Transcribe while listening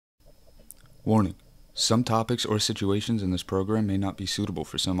Warning. Some topics or situations in this program may not be suitable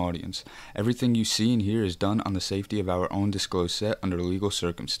for some audience. Everything you see and hear is done on the safety of our own disclosed set under legal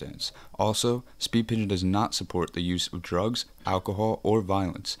circumstance. Also, Speedpigeon does not support the use of drugs, alcohol, or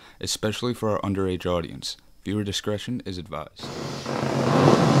violence, especially for our underage audience. Viewer discretion is advised.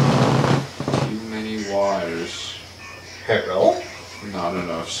 Too many wires. Hello? Not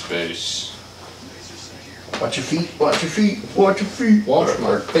enough space. Watch your feet, watch your feet, watch your feet. Watch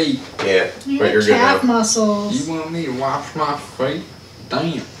my feet. Yeah, You but you're have good calf now. muscles. You want me to wash my feet?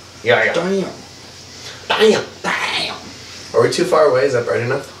 Damn. Yeah. Damn. Damn. Damn. Are we too far away? Is that bright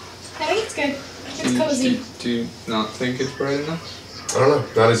enough? I think it's good. It's cozy. Do you not think it's bright enough? I don't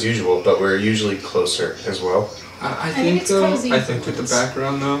know. Not as usual, but we're usually closer as well. I think think it's though. cozy. I think with the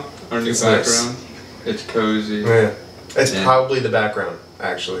background though, our new It's nice. background, it's cozy. Yeah. It's Yeah. probably the background,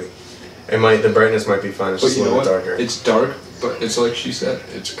 actually. The brightness might be fine. It's But just a you know little what? bit darker. It's dark, but it's like she said.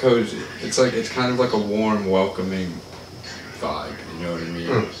 It's cozy. It's kind of like a warm, welcoming vibe. You know what I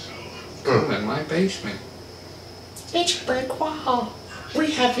mean? Come in my basement. It's a brick wall.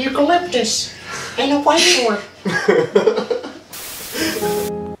 We have eucalyptus and a whiteboard.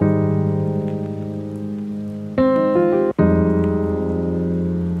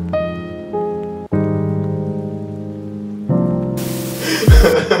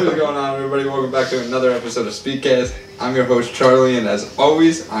 What's going on, everybody? Welcome back to another episode of Speedcast. I'm your host, Charlie, and as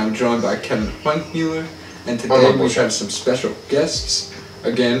always, I'm joined by Kevin Wankmueller. And today we have some special guests.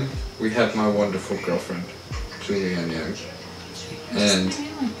 Again, we have my wonderful girlfriend, Julianne Young. And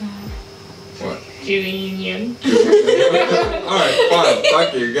what? Julian. Alright, fine.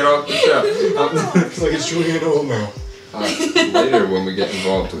 Fuck you. Get off the show. It's like it's Julian Old now. Later, when we get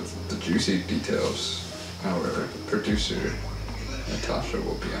involved with the juicy details, our producer, Natasha,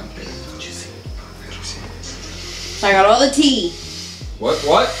 will be on here. I got all the tea. What?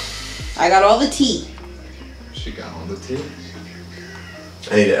 I got all the tea. She got all the tea.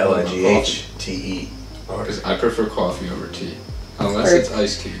 I need a L-I-G-H-T-E. Because I prefer coffee over tea. Unless it's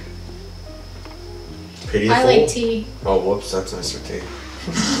iced tea. Pitiful. I like tea. Oh, whoops, that's nice for tea.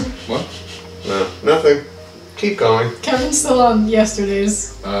 What? No, nothing. Keep going. Kevin's still on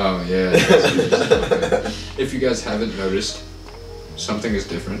yesterday's. Oh, yeah. If you guys haven't noticed, something is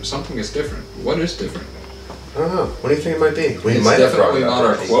different. Something is different. What is different? I don't know. What do you think it might be? We It's might have brought definitely it up not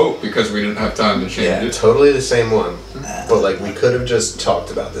our already. quote because we didn't have time to change Yeah, it. totally the same one. But like we could have just talked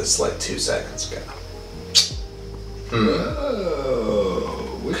about this like 2 seconds ago.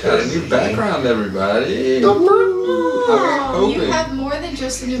 Oh, we got a new background, everybody. Oh, hoping. you have more than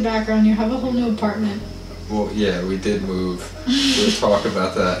just a new background. You have a whole new apartment. Well, yeah, we did move. We'll talk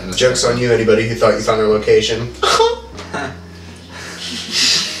about that in a Joke's on second. you, anybody who thought you found our location.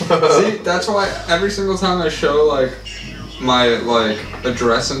 See, that's why every single time I show like my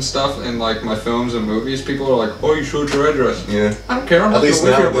address and stuff in like my films and movies, people are like, "Oh, you showed your address." Yeah. I don't care. I'm At not least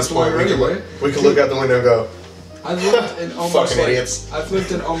gonna live now here at this much longer point anyway. we can look out the window and go, I've lived in almost fucking like, idiots. I've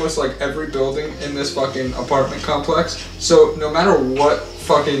lived in almost like every building in this fucking apartment complex. So no matter what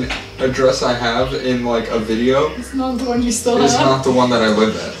fucking address I have in like a video, It's not the one you still it's have. not the one that I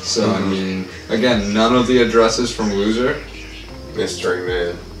live at. So I mean, again, none of the addresses from Loser. mystery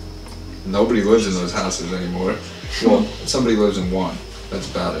man. Nobody lives in those houses anymore. Well, somebody lives in one. That's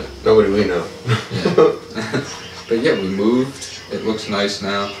about it. Nobody we know. Yeah. But yeah, we moved. It looks nice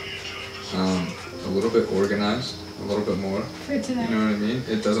now. A little bit organized. A little bit more. For today. You know what I mean?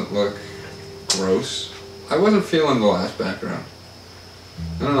 It doesn't look gross. I wasn't feeling the last background.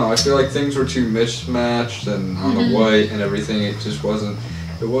 I don't know. I feel like things were too mismatched and on the white and everything. It just wasn't.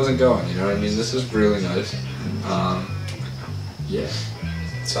 It wasn't going. You know what I mean? This is really nice. Yeah.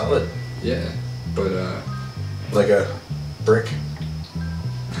 Solid. Yeah. But Like a brick.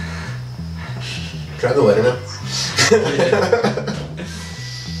 Try the lighter now.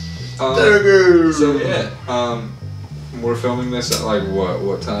 So yeah, we're filming this at like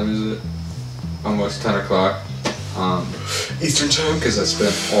what time is it? Almost 10 o'clock. Eastern time. Because I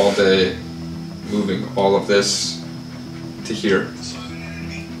spent all day moving all of this to here.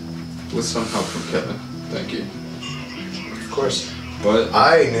 With some help from Kevin. Thank you. Of course. But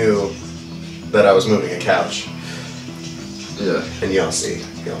I knew that I was moving a couch. yeah, And y'all see.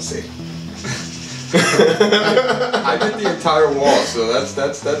 Y'all see. I did the entire wall, so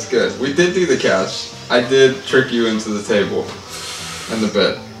that's good. We did do the couch. I did trick you into the table and the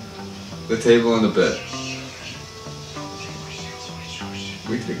bed. The table and the bed.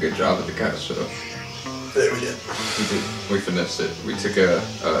 We did a good job at the couch, though. There we did. We did. We finished it. We took a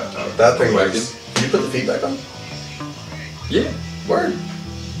That thing wagon. was. Did you put the feet back on? Yeah. Word.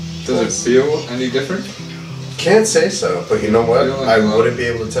 Does it feel any different? Can't say so, but you know what? Feeling I low. wouldn't be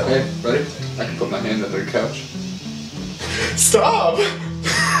able to tell. Hey, ready? I can put my hand under the couch. Stop!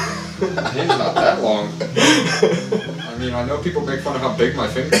 My hand's not that long. I mean, I know people make fun of how big my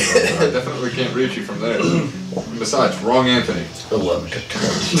fingers are, but I definitely can't reach you from there. And besides, wrong Anthony. Love to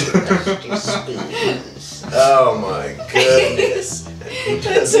Oh my goodness.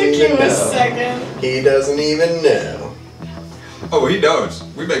 That took you a second. He doesn't even know. Oh, he knows.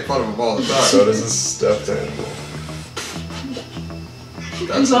 We make fun of him all the time. So does his stuffed animal.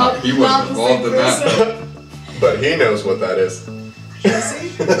 That's not, he wasn't the involved in same that. person. But he knows what that is. Does he?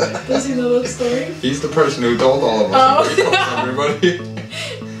 Does he know that story? He's the person who told all of us. Oh. He told everybody.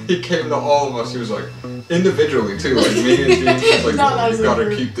 He came to all of us. He was like, individually too, like me and James. He's like, Not as you a gotta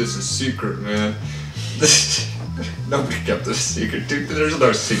group. keep this a secret, man. Nobody kept this secret, dude. There's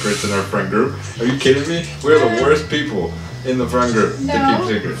no secrets in our friend group. Are you kidding me? We're the worst people in the friend group to No. keep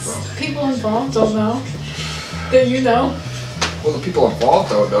secrets from. People involved don't know. That you know. Well, the people involved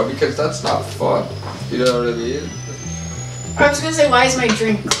don't know because that's not fun. You know what I mean? I was gonna say, why is my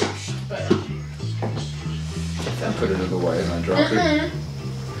drink crushed? But I put it in the way and I dropped it.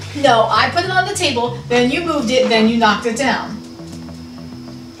 no, I put it on the table, then you moved it, then you knocked it down.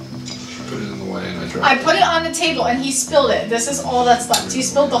 Put it in the way and I dropped I it. put it on the table and he spilled it. This is all that's left. He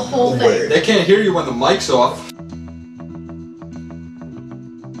spilled the whole thing. Wait. They can't hear you when the mic's off.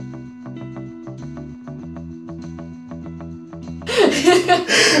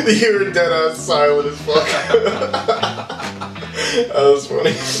 You were dead ass silent as fuck. That was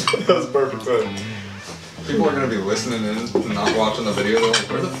funny. That was perfect time. People are gonna be listening in and not watching the video. They're like,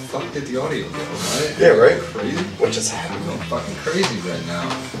 where the fuck did the audio go? Right? Yeah, right? Crazy. What just I'm happened? going fucking crazy right now.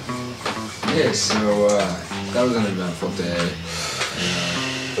 Yeah, so that was an eventful day.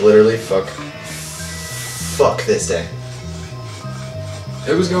 Literally, fuck this day.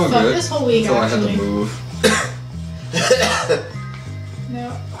 It was going Fuck good this whole week, until I had actually. to move.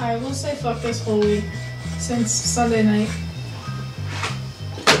 No, I will say fuck this whole week. Since Sunday night.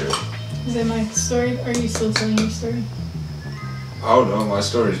 Is it my story? Or are you still telling your story? Oh no, my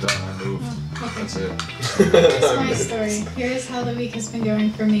story's done. I moved. Oh, okay. That's it. Here's my story. Here's how the week has been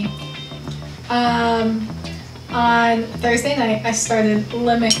going for me. On Thursday night, I started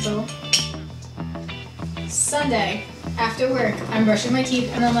Lamictal. Sunday, after work, I'm brushing my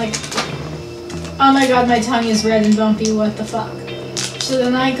teeth and I'm like, oh my god, my tongue is red and bumpy, what the fuck? So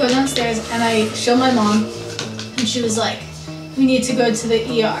then I go downstairs and I show my mom, and she was like, we need to go to the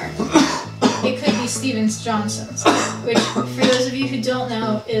ER. It could be Stevens Johnson's, which, for those of you who don't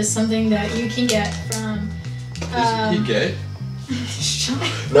know, is something that you can get from. Is he gay? Shut up.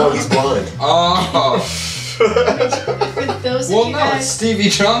 No, he's blind. Oh. For those of Well, you no, it's guys, Stevie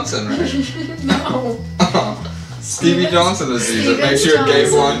Johnson, right? no. Stevie Johnson disease. It makes you a gay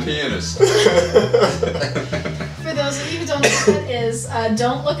blind pianist. For those of you who don't know what that is,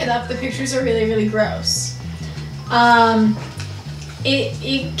 don't look it up. The pictures are really, really gross.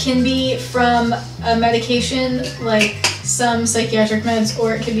 It can be from a medication, like some psychiatric meds,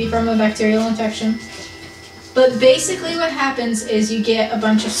 or it can be from a bacterial infection. But basically what happens is you get a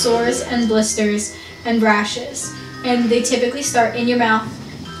bunch of sores and blisters and rashes. And they typically start in your mouth,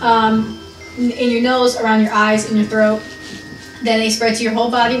 in your nose, around your eyes, in your throat. Then they spread to your whole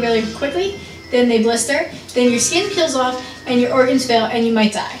body really quickly. Then they blister. Then your skin peels off and your organs fail and you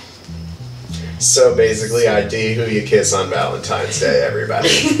might die. So basically, ID who you kiss on Valentine's Day, everybody.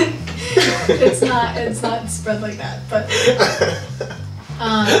 It's not spread like that, but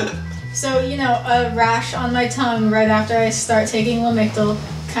so you know, a rash on my tongue right after I start taking Lamictal,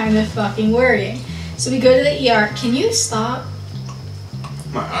 kind of fucking worrying. So we go to the ER. Can you stop?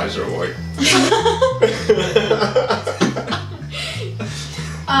 My eyes are white.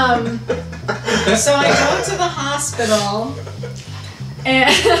 So I go to the hospital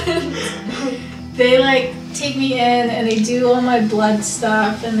and they like take me in and they do all my blood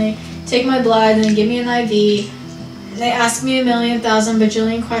stuff and they take my blood and they give me an IV. And they ask me 1,000,000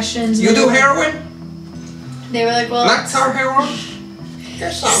 bajillion questions. You do heroin? They were like, well, Lactar heroin?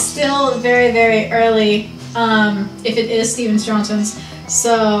 still very, very early, if it is Stevens Johnson's.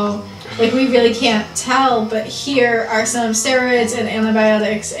 So, like, we really can't tell, but here are some steroids and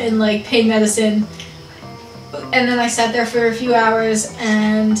antibiotics and, like, pain medicine. And then I sat there for a few hours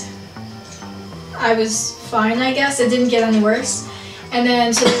and I was fine, I guess. It didn't get any worse. And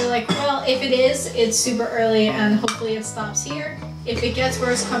then, so they were like, well, if it is, it's super early and hopefully it stops here. If it gets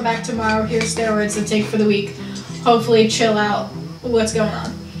worse, come back tomorrow. Here's steroids to take for the week. Hopefully chill out what's going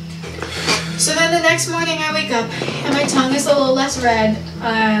on. So then the next morning I wake up and my tongue is a little less red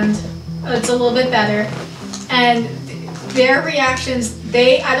and it's a little bit better. And their reactions,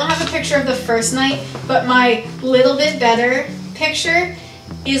 I don't have a picture of the first night, but my little bit better picture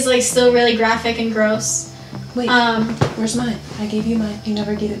is like still really graphic and gross. Wait, where's mine? I gave you mine. You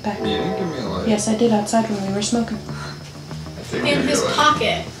never gave it back. You didn't give me a lighter. Yes, I did outside when we were smoking. In his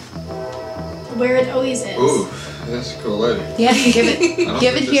pocket, where it always is. Ooh, that's a cool lighter. Yeah, give it.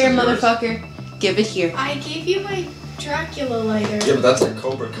 Give it think here, this is yours. motherfucker. Give it here. I gave you my Dracula lighter. Yeah, but that's like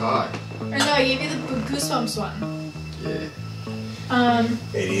Cobra Kai. Or no, I gave you the Goosebumps one. Yeah.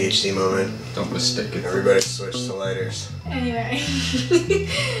 ADHD moment. Don't mistake it. Everybody switch to lighters. Anyway.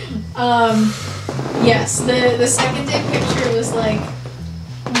 Yes, the second day picture was like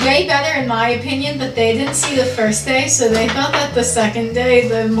way better in my opinion, but they didn't see the first day, so they thought that the second day,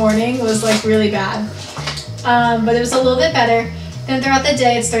 the morning, was like really bad. But it was a little bit better. Then throughout the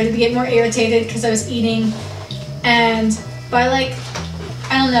day, it started to get more irritated because I was eating, and by like,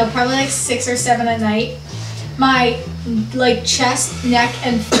 I don't know, probably like 6 or 7 at night, my like chest, neck,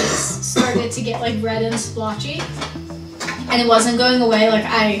 and face started to get like red and splotchy, and it wasn't going away. Like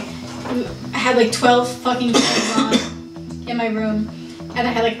I had like 12 fucking clothes on in my room, and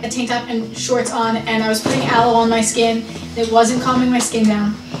I had like a tank top and shorts on, and I was putting aloe on my skin. It wasn't calming my skin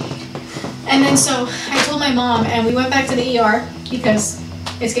down. And then so I told my mom, and we went back to the ER because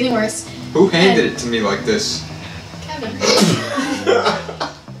it's getting worse. Who handed it to me like this? Kevin.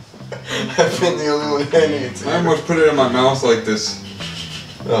 I've been the only one handing it to I you. almost put it in my mouth like this.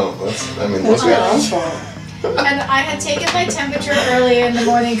 Oh, that's good. And I had taken my temperature earlier in the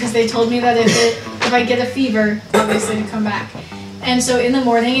morning because they told me that if I get a fever, obviously to come back. And so in the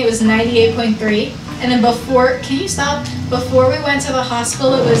morning it was 98.3, and then before, can you stop? Before we went to the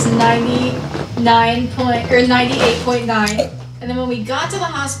hospital it was 98.9, and then when we got to the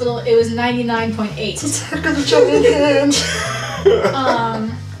hospital it was 99.8.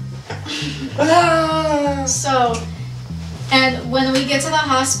 So, and when we get to the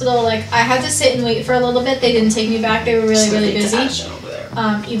hospital, like I had to sit and wait for a little bit. They didn't take me back. They were really busy.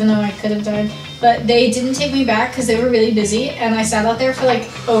 Even though I could have died, but they didn't take me back because they were really busy. And I sat out there for like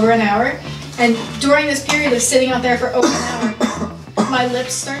over an hour. And during this period of sitting out there for over an hour, my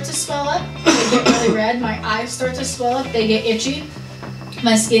lips start to swell up. They get really red. My eyes start to swell up. They get itchy.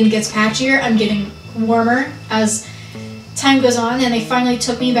 My skin gets patchier. I'm getting warmer as time goes on, and they finally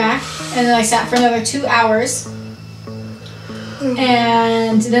took me back, and then I sat for another 2 hours,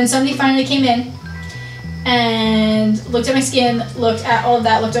 and then somebody finally came in and looked at my skin, looked at all of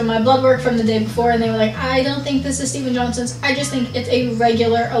that, looked at my blood work from the day before, and they were like, I don't think this is Steven Johnson's, I just think it's a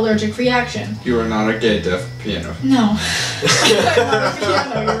regular allergic reaction. You are not a gay deaf piano. No. I'm not a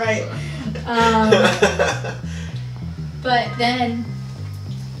piano, you're right. But then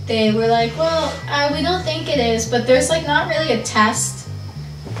they were like, well, we don't think it is, but there's like not really a test.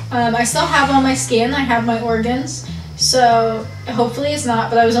 I still have all my skin, I have my organs, so hopefully it's not,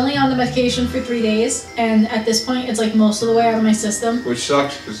 but I was only on the medication for 3 days, and at this point it's like most of the way out of my system. Which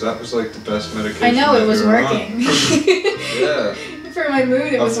sucks, because that was like the best medication. I know, it was I've ever working. Yeah. For my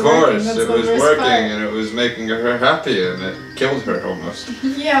mood, it was Of working. course, That's it the was worst working, part. and it was making her happy, and it killed her almost.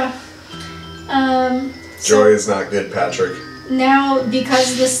 Yeah. Joy is not good, Patrick. Now,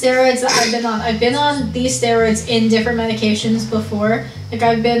 because of the steroids that I've been on these steroids in different medications before. Like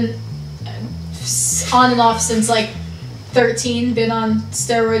I've been on and off since like 13, been on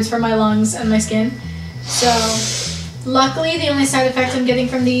steroids for my lungs and my skin. So, luckily the only side effect I'm getting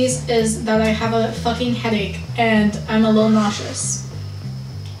from these is that I have a fucking headache and I'm a little nauseous.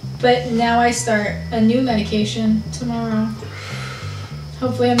 But now I start a new medication tomorrow.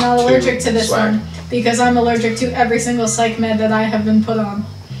 Hopefully I'm not allergic to this swag. one, because I'm allergic to every single psych med that I have been put on.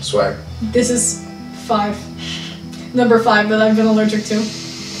 Swag. This is 5. Number 5 that I've been allergic to.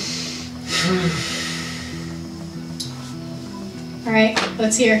 Alright,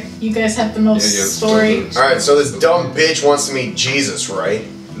 let's hear. You guys have the most story. Alright, so this dumb bitch wants to meet Jesus, right?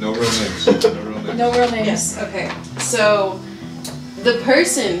 No real names. No real names. No real names. Yes, okay. So, the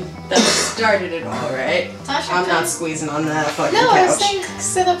person that started it all, right? Tasha, I'm come. not squeezing on that fucking No, I was couch. saying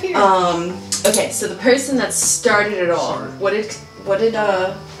sit up here. Okay, so the person that started it all, what did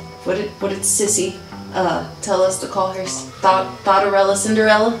Sissy tell us to call her? Thotterella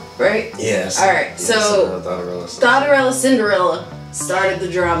Cinderella, right? Yes. Alright, so Thotterella Cinderella started the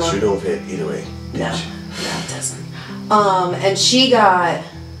drama. She don't fit either way. No, it doesn't. And she got,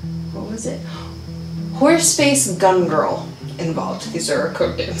 what was it? Horseface Gun Girl involved. These are her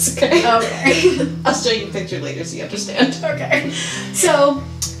code names, okay? Okay. I'll show you a picture later so you understand. Okay. So,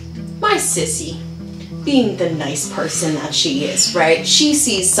 my sissy, being the nice person that she is, right? She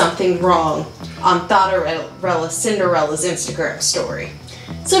sees something wrong on Thotterella Cinderella's Instagram story.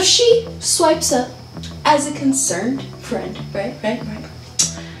 So she swipes up as a concerned friend, right?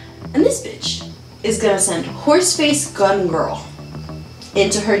 And this bitch is gonna send Horseface Gun Girl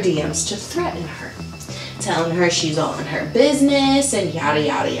into her DMs to threaten her, telling her she's all in her business and yada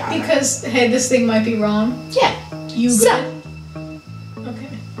yada yada. Because, hey, this thing might be wrong. Yeah. You good? So, Okay.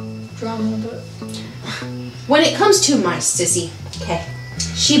 Drama, but... when it comes to my sissy, okay,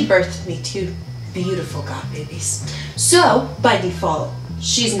 she birthed me 2 beautiful god babies. So, by default,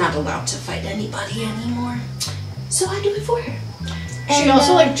 she's not allowed to fight anybody anymore. So I do it for her. She And,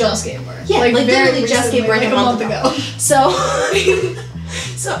 also, like, just gave birth. yeah, like very literally just gave birth recently, a like, month ago. So,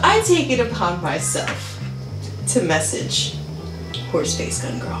 so I take it upon myself to message Horseface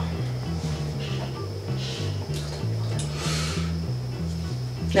Gun Girl.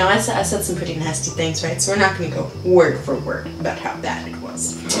 Now, I said some pretty nasty things, right? So we're not going to go word for word about how bad it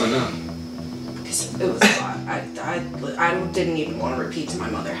was. Why not? Because it was a lot. I didn't even want to repeat to my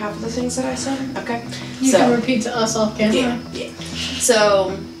mother half of the things that I said, okay? You can repeat to us off camera. Yeah.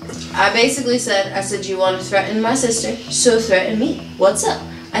 So, I basically said, you want to threaten my sister, so threaten me. What's up?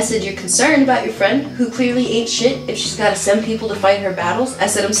 I said, you're concerned about your friend who clearly ain't shit if she's got to send people to fight her battles. I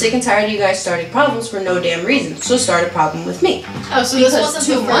said, I'm sick and tired of you guys starting problems for no damn reason, so start a problem with me. Oh, so Because this wasn't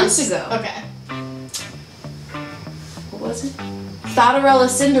 2 the months first. ago. Okay. What was it? Thotterella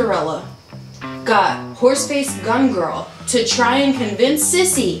Cinderella got Horseface Gun Girl to try and convince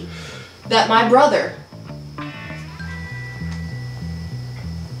Sissy that my brother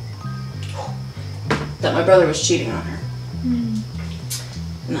was cheating on her.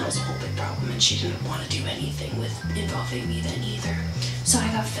 And that was a whole big problem, and she didn't want to do anything with involving me then either. So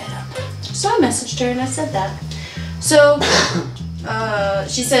I got fed up. So I messaged her and I said that. So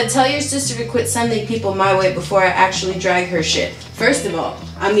she said, tell your sister to quit sending people my way before I actually drag her shit. First of all,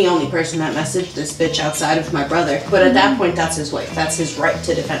 I'm the only person that messaged this bitch outside of my brother. But at that point, that's his wife. That's his right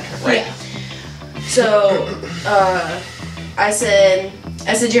to defend her, right? Yeah. So I said,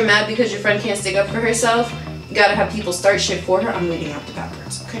 you're mad because your friend can't stick up for herself? You gotta have people start shit for her. I'm reading out the bad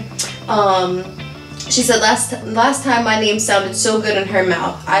words, okay? She said, last time my name sounded so good in her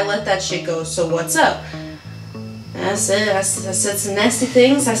mouth, I let that shit go, so what's up? And I said some nasty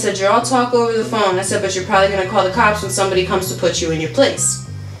things. I said, you're all talk over the phone. I said, but you're probably gonna call the cops when somebody comes to put you in your place.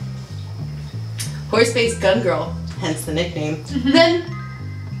 Horseface Gun Girl, hence the nickname, then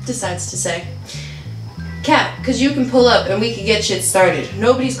decides to say, Cat, because you can pull up and we can get shit started.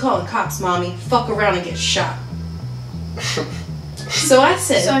 Nobody's calling cops, mommy. Fuck around and get shot. So I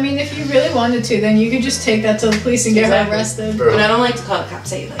said... So, I mean, if you really wanted to, then you could just take that to the police and get her arrested. But I don't like to call the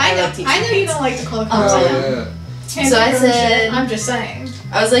cops. I know you don't like to call the cops. So I said... I'm just saying.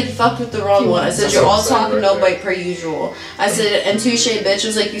 I was like, you fucked with the wrong one. I said, you're all talking no bite per usual. I said, and touche, bitch.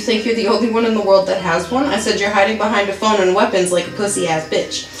 Was like, you think you're the only one in the world that has one? I said, you're hiding behind a phone and weapons like a pussy-ass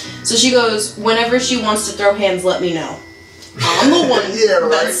bitch. So she goes, whenever she wants to throw hands, let me know. I'm the one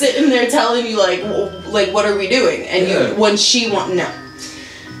that's sitting there telling you, like, what are we doing? And when she no.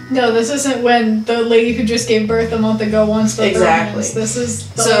 No, this isn't when the lady who just gave birth a month ago wants to throw hands. This is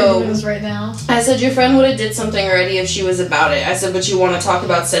the argument right now. I said, your friend would have did something already if she was about it. I said, but you want to talk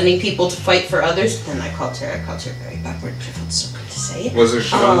about sending people to fight for others? Then I called her very backward, but it felt so good to say it. Was it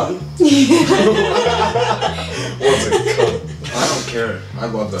Sean? Was it cunt? I don't care. I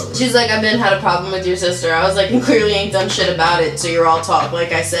love that word. She's like, I've been had a problem with your sister. I was like, you clearly ain't done shit about it, so you're all talk,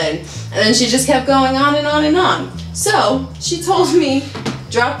 like I said. And then she just kept going on and on and on. So, she told me,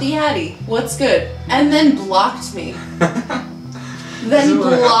 drop the Addy, what's good? And then blocked me. Then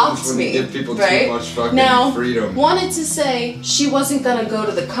blocked me, give people right? Too much fucking now, freedom. Wanted to say she wasn't gonna go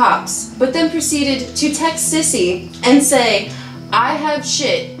to the cops, but then proceeded to text Sissy and say, I have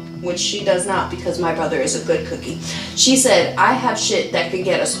shit, which she does not because my brother is a good cookie. She said, I have shit that could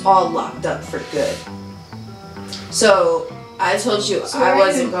get us all locked up for good. So, I told you I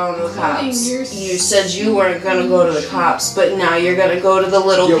wasn't going to the cops. You said you weren't gonna go to the cops, but now you're gonna go to the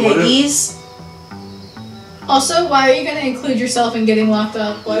little piggies. Also, why are you gonna include yourself in getting locked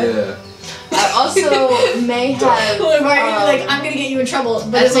up? What? Yeah. I also may have. Like, I'm gonna get you in trouble,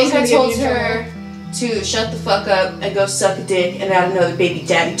 but I it's think also I gonna told get you in her trouble. to shut the fuck up and go suck a dick and add another baby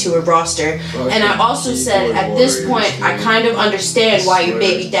daddy to her roster. And I also said, at this point, I kind of understand why your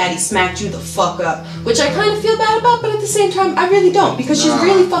baby daddy smacked you the fuck up. Which I kind of feel bad about, but at the same time, I really don't. Because she's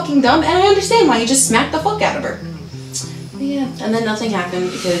really fucking dumb, and I understand why you just smacked the fuck out of her. But yeah, and then nothing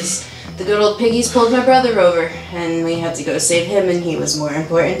happened because the good old piggies pulled my brother over, and we had to go save him, and he was more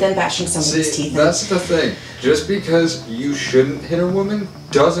important than bashing somebody's teeth in. That's the thing. Just because you shouldn't hit a woman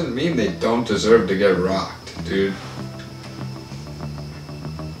doesn't mean they don't deserve to get rocked, dude.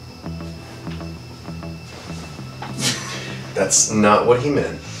 That's not what he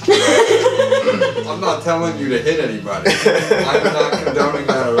meant. I'm not telling you to hit anybody. I'm not condoning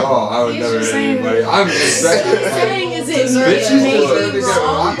that at all. I would He's never just hit saying anybody. I'm just What I'm saying. saying is it Bitches may deserve to be get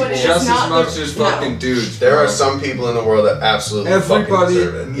wrong, rocked but it's just not as much the- as fucking dudes. There bro. are some people in the world that absolutely Everybody fucking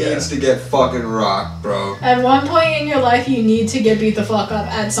deserve it. needs to get fucking rocked, bro. At one point in your life, you need to get beat the fuck up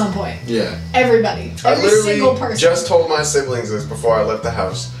at some point. Yeah. Everybody. I Every single literally person. just told my siblings this before I left the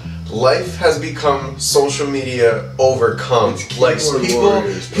house. Life has become social media overcome. It's Like keyboard people,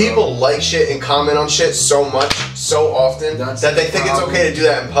 warriors, bro. people like shit and comment on shit so much, so often That's that they the think it's problem. okay to do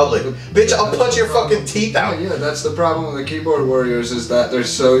that in public. Bitch, I'll That's punch the your problem. fucking teeth out. Yeah, that's the problem with the keyboard warriors is that they're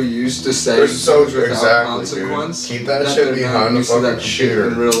so used to saying They're so things without exactly, consequence. dude. Keep that shit they're behind not the used to that fucking shit shooter.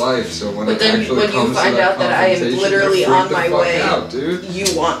 in real life. So when But it then actually when you comes find to that out that I am confrontation, literally they're on freaked my the fuck way, out, dude. you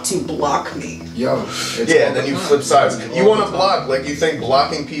want to block me. Yo, it's Yeah, all and then the you time. flip sides. It's You all want the to time. block, like you think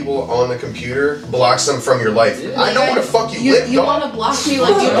blocking people on the computer blocks them from your life. Yeah. I know where the fuck you live, You dog. want to block me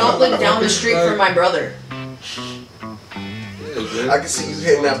like you don't live down the street from my brother. Yeah, dude. I can see you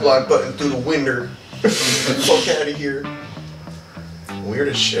hitting that block button through the window. Fuck out of here. Weird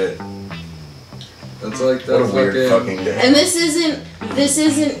as shit. That's like that What a weird fucking day. And this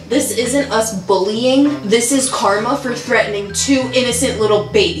isn't us bullying. This is karma for threatening 2 innocent little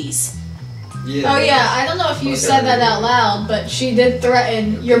babies. Yeah. Oh yeah, I don't know if you said that out loud, but she did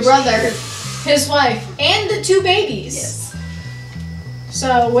threaten your brother, his wife, and the 2 babies. Yes.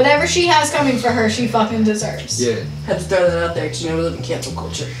 So whatever she has coming for her, she fucking deserves. Yeah. Had to throw that out there because you know we live in cancel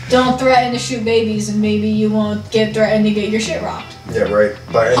culture. Don't threaten to shoot babies, and maybe you won't get threatened to get your shit rocked. Yeah, right.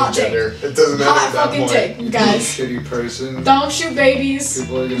 By any Hot take. gender. It doesn't matter Hot at that fucking point. take, guys. Shitty person. Don't shoot babies.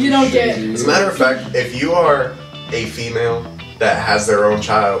 People are gonna You don't shit get. you. As a matter of fact, if you are a female that has their own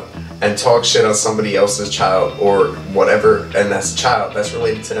child and talk shit on somebody else's child or whatever, and that's a child that's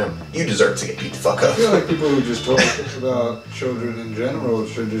related to them, you deserve to get beat the fuck I up. feel like people who just talk about children in general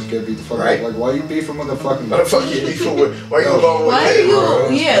should just get beat the fuck Right. up. Like, why are you beefing with a fucking... What the fuck you beefing with? Why are you involved with Why a are kid, you? bro?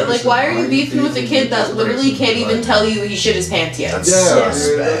 Yeah, like why are Why are you you beefing with a beefing kid with that this literally person? can't even Like- tell you he shit his pants yet? That's Yeah, dude,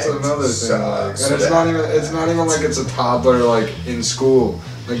 suspect. that's another thing. Like, and it's not even like it's a toddler like in school.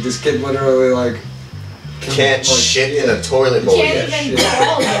 Like this kid literally like Can't like, shit in a toilet You bowl can't yet. even shit.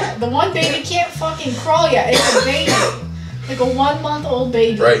 crawl yet. The one baby can't fucking crawl yet. It's a baby. Like a 1-month-old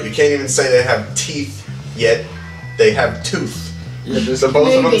baby. Right, you can't even say they have teeth yet. They have tooth. Yeah, this So both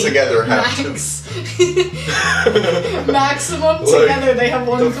of them Maybe. together have tooth. Max. Maximum Like, together, they have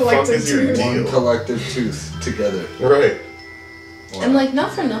one the fuck collective is your tooth. deal? one collective tooth together. Right. And like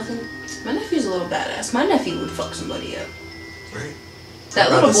not for nothing, my nephew's a little badass. My nephew would fuck somebody up. Right. That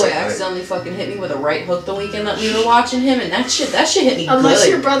About little to boy say, right. accidentally fucking hit me with a right hook the weekend that we were watching him, and that shit hit me Unless good.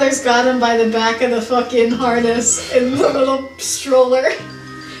 your brother's got him by the back of the fucking harness in the little stroller,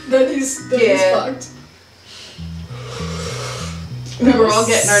 then he's Yeah. fucked. We were all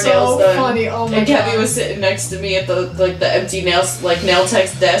getting our so nails done. funny. Oh my And Kevin god. was sitting next to me at the empty nail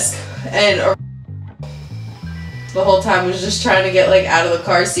tech's desk, and the whole time was just trying to get like out of the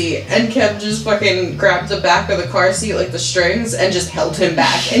car seat, and Kev just fucking grabbed the back of the car seat, like the strings, and just held him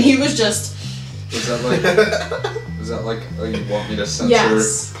back, and he was just. Was that like oh you want me to censor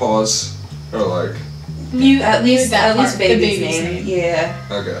Yes. pause or like Mute, At least that part, the baby's name. Yeah,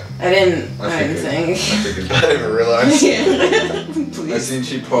 okay. I didn't figured. think. I didn't even realize. Yeah. I Please. seen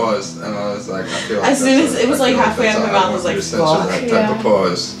she paused and I was like I feel like As soon that's as a- it was I like feel halfway that's out of my how I mouth, I was want like, you to censor fuck. that type Yeah. of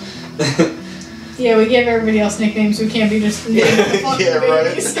pause. Yeah, we gave everybody else nicknames. We can't be just naming the fucking Yeah, right.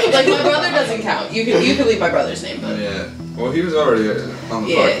 babies. Like my brother doesn't count. You can leave my brother's name, but Yeah. Well, he was already on the podcast.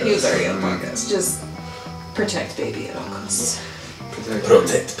 yeah, he was already on the I mean, podcast. Just protect baby at all costs. Protect,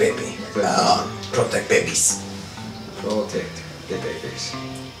 Protect baby. Protect. Protect babies. Protect the babies.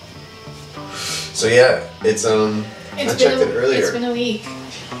 So yeah, it's I It's checked been it earlier. It's been a week.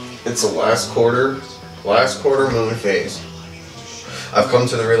 It's the last quarter moon phase. I've come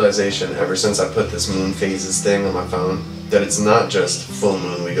to the realization ever since I put this moon phases thing on my phone that it's not just full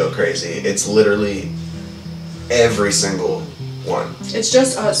moon we go crazy. It's literally every single one. It's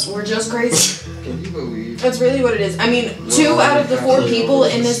just us. We're just crazy. Can you believe? That's really what it is. I mean, 2 out of the 4 people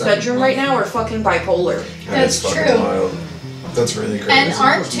in this bedroom right now are fucking bipolar. And That's it's fucking true. wild. That's really crazy. And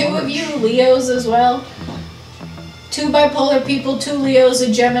aren't 2 of you Leos as well? 2 bipolar people, 2 Leos,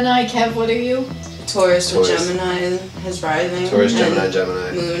 a Gemini. Kev, what are you? Taurus with Taurus. Gemini and his rising. Taurus, and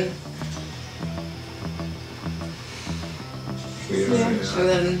Gemini. Moon. We are, Yeah. And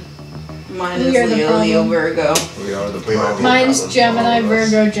then mine We is are the Leo, problem. Leo, Virgo. we are the We might be- problem. Mine's problem. Gemini, All of us.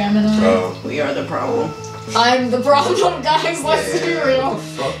 Virgo, Gemini. Oh. We are the problem. I'm the problem, guys. Let's be What real. the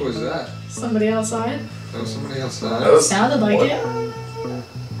fuck was that? Somebody outside? That was somebody outside. That was- Sounded like what?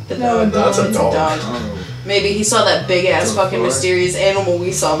 it. No, a That's a dog. dog. Oh. Maybe he saw that big ass The fucking fuck? mysterious animal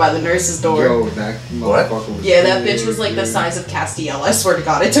we saw by the nurse's door. Yo, that What? motherfucker was Yeah, that big, bitch was like the dude. size of Castiel. I swear to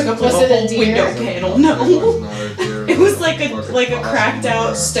God, it took up like Was a it a whole deer? window panel. It was No, not a deer, it was like like a cracked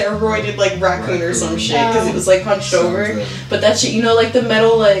out, steroided like raccoon or some shit because it was like hunched over. Something. But that shit, you know, like the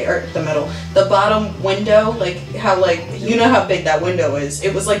bottom window, like how like you know how big that window is.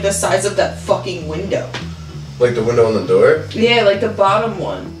 It was like the size of that fucking window. Like the window on the door? Yeah, like the bottom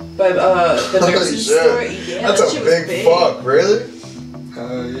one. By the Holy nurse's shit. store. Yeah, That's that a shit was big fuck, really?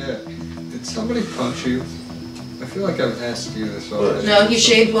 Yeah. Did somebody punch you? I feel like I've asked you this already. No, he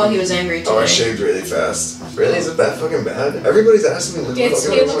shaved while he was angry today. Oh, I shaved really fast. Really? Is it that fucking bad? Everybody's asking me this.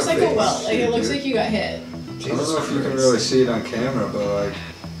 It looks like a welt. Like it looks like you got hit. I don't know if you can really see it on camera, but like,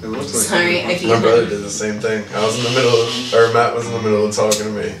 it looks like. Sorry, I My can't. brother did the same thing. I was in the middle of, or Matt was in the middle of talking to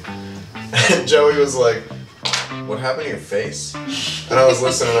me. And Joey was like, what happened to your face? And I was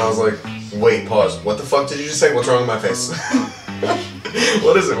listening and I was like, wait, pause. What the fuck did you just say? What's wrong with my face?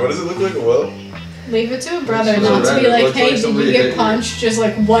 What is it? What does it look like? A welt? Leave it to a brother, It's not to red. be It like, looks hey, like did you somebody hit get you. punched? Just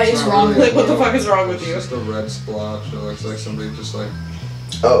like, what It's is not wrong really with Like, what the a welt. fuck is wrong with It's you? just a red splotch. It looks like somebody just like.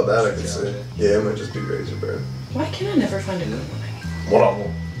 Oh, that I can see. Yeah, it might just be razor burn. Why can I never find a good one? What up?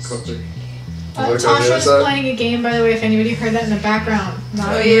 Cooked it. Look on the other Tasha's side. playing a game, by the way, if anybody heard that in the background.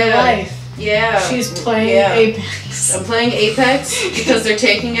 Not Oh, in real yeah. life. Yeah. She's playing Yeah. Apex. I'm playing Apex because they're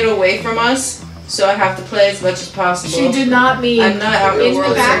taking it away from us, so I have to play as much as possible. She did not mean. I'm not out In the the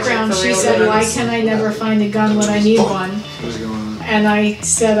world background, searching she for said, real why guns. can I never find a gun when I need one? What's going on? And I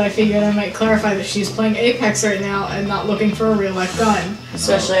said I figured I might clarify that she's playing Apex right now and not looking for a real life gun.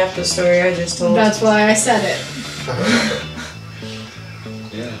 Especially after the story I just told. That's why I said it.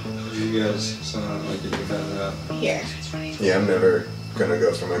 Yeah. You guys sound like you could have that. Here. Yeah, I'm never gonna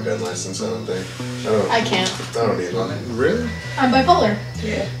go for my gun license, I don't think. I can't. I don't need one. Really? I'm bipolar.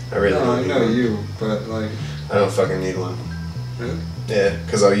 Yeah. I really No, don't I need know one. you, but like. I don't fucking need one. Really? Yeah,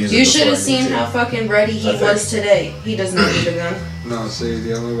 because I'll use it You before should have I need seen to. how fucking ready he I think. was today. He does not need a gun. No, see,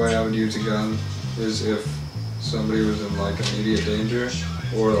 the only way I would use a gun is if somebody was in like immediate danger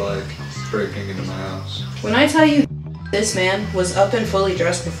or like breaking into my house. When I tell you this man was up and fully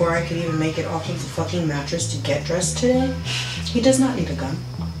dressed before I could even make it off of the fucking mattress to get dressed today, he does not need a gun.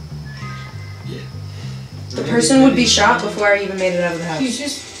 The person would be shot before I even made it out of the house. He's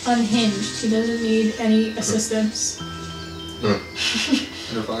just unhinged. He doesn't need any assistance. And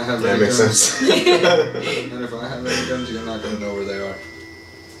if I have That any makes guns, sense. and if I have any guns, you're not gonna know where they are.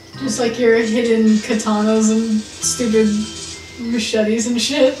 Just like your hidden katanas and stupid machetes and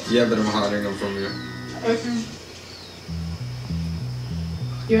shit. Yeah, but I'm hiding them from you. Okay.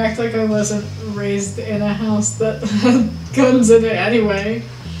 You act like I wasn't raised in a house that had guns in it anyway.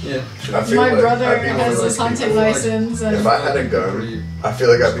 Yeah. I feel My like brother I'd be one of has those a hunting people, like, license and If I had a gun, I feel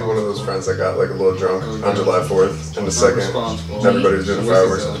like I'd be one of those friends that got like a little drunk on July 4th in the second. responsible. Everybody was doing the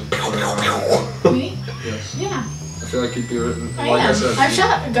fireworks. me? Yes. Yeah, I feel like you'd be written. I Like am. I said, I've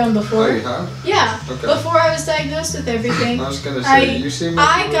shot a gun Oh, before. you have? Yeah, Okay. before I was diagnosed with everything. I was gonna I- say, you seem like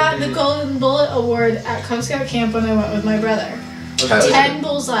I you got would the be- Golden Bullet Award at Cub Scout camp when I went with my brother. Hell yeah. 10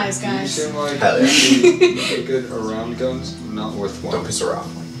 bullseyes, You guys. seem like Hell yeah. you'd be good around guns, not with one. Don't piss her off.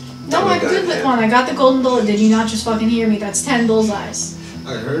 No, Totally I'm got good it, with man. one. I got the Golden Bullet. Did you not just fucking hear me? That's 10 bullseyes.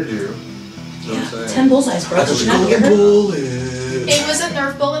 I heard you. So I'm saying. 10 bullseyes, bro. Did you not hear her? It was a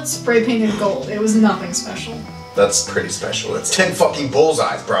Nerf bullet spray painted gold. It was nothing special. That's pretty special. It's 10 fucking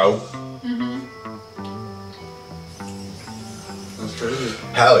bullseyes, bro. That's crazy.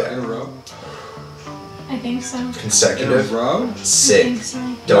 Hell In yeah. a row? I think so. In a Consecutive. row? I Sick. think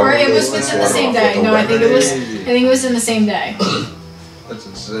so. Don't Or it was lose within the one same off day. with No, I think it was. I Crazy. think it was in the same day. That's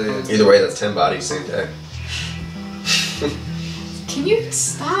insane. Either way, that's 10 bodies same day. Can you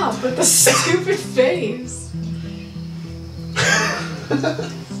stop with the stupid face?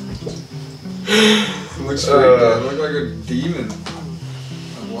 Looks great. I look like a demon.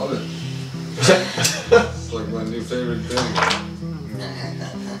 I love it. It's like my new favorite thing.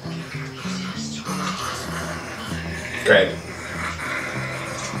 Great.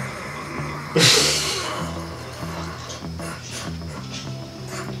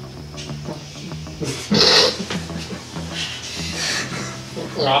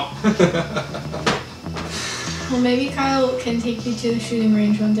 Well, maybe Kyle can take me to the shooting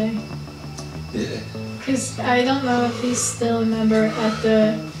range one day. Yeah. Because I don't know if he's still a member at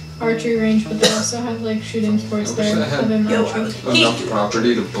the archery range, but they also have like shooting sports I wish there. I had- other than Yo, archery. Enough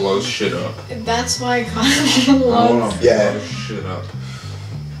property to blow shit up. That's why Kyle I loves. want to Yeah. blow shit up.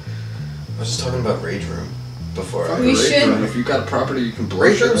 I was just talking about Rage Room before. Fuck We Rage should- Room. If you got property, you can blow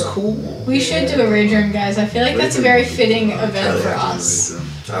Rage shit Room's up. cool. We should do a rage room, guys. I feel like that's a very fitting event for Hell yeah. us.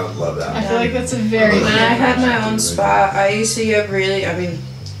 I would love that. I feel like that's a very. When I had my own spot, I used to get really. I mean,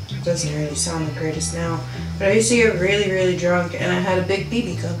 it doesn't really sound the greatest now, but I used to get really, really drunk, and I had a big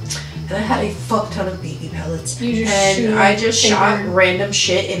BB gun, and I had a fuck ton of BB pellets, and I just shot random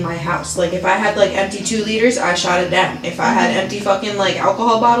shit in my house. Like if I had like empty 2 liters, I shot it down. If I had empty fucking like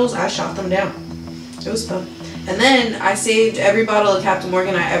alcohol bottles, I shot them down. It was fun. And then I saved every bottle of Captain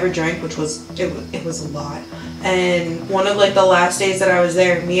Morgan I ever drank, which was it was a lot. And one of like the last days that I was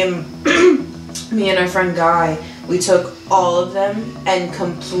there, me and our friend Guy, we took all of them and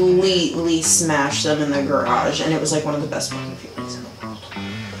completely smashed them in the garage, and it was like one of the best fucking feelings in the world.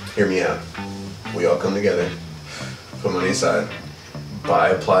 Hear me out. We all come together, put money aside, buy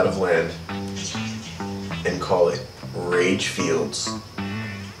a plot of land, and call it Rage Fields.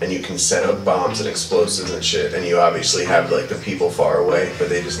 And you can set up bombs and explosives and shit, and you obviously have like the people far away, but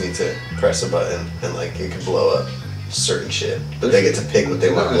they just need to press a button and like it can blow up certain shit. But they get to pick what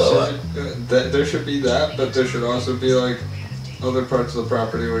they want to blow up. There should be that, but there should also be like other parts of the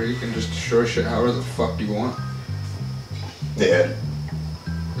property where you can just destroy shit however the fuck you want. Yeah.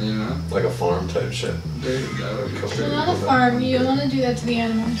 You know? Like a farm type shit. Dude, that would be Well, pretty not a cool. farm. You don't want to do that to the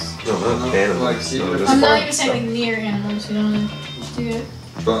animals. No, not animals. Like, No, just I'm not farm even saying like stuff. near animals. You don't want to do it.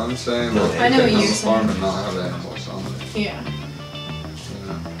 But I'm saying No, like, I know what you you're can have a farm saying. and not have animals on it. Yeah. You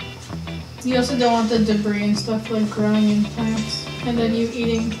know? You also don't want the debris and stuff like growing in plants, and then you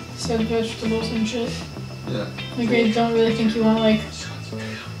eating said vegetables and shit. Yeah. Like I don't really think you want like.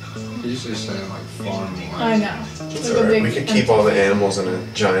 He's just saying like farm wise. I know. It's Like a alright. big We could keep all the animals in a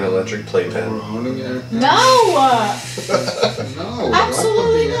giant electric playpen. We're owning it. No. No.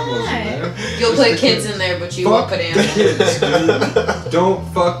 Absolutely don't put the animals in not. there. You'll Just put the kids in there, but you won't Fuck put the animals. kids, dude.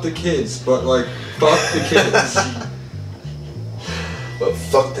 Don't fuck the kids, but like fuck the kids. But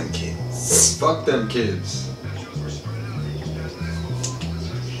fuck them kids. Fuck them kids.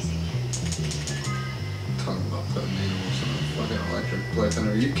 Talking about putting animals in a fucking electric playpen.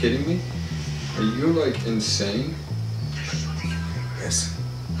 Are you kidding me? Are you like insane? Yes.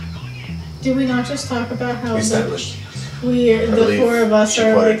 Did we not just talk about how We established. the four of us she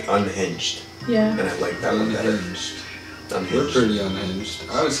are put like it unhinged. yeah? And I like that one better. Unhinged. We're Unhinged. pretty unhinged.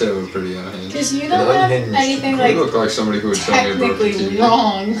 I would say we're pretty unhinged. Because you An don't have unhinged anything You like look like somebody who would tell me a broken technically TV.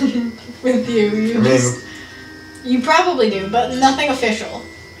 wrong with you. You I just mean, you probably do, but nothing official.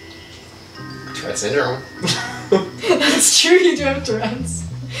 Tourette syndrome. That's true. You do have Tourette's.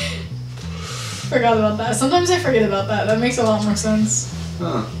 Forgot about that. Sometimes I forget about that. That makes a lot more sense.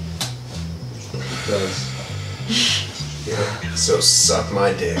 Huh. It does. Yeah. So suck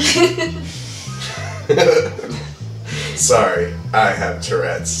my dick. Sorry, I have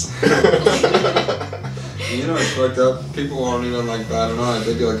Tourette's. You know it's fucked up. People won't even like bat an eye.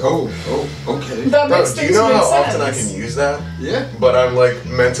 They'd be like, oh, okay. That Bro, makes do you things know make how sense. often I can use that? Yeah. But I'm like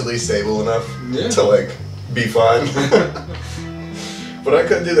mentally stable enough Yeah. to like be fine. But I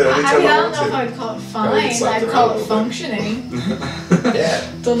couldn't do that every I time mean, I, I don't want know if to. I'd call it Probably get fine. slapped I'd around call a it little bit. functioning.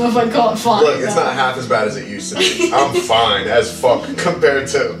 Yeah. Don't know if I'd call it fine. Look, it's though. not half as bad as it used to be. I'm fine as fuck compared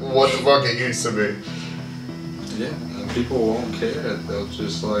to what the fuck it used to be. Yeah, and people won't care. They'll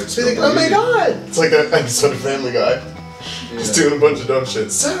just like. It's like, oh my god! It's like that episode of Family Guy. Just doing a bunch of dumb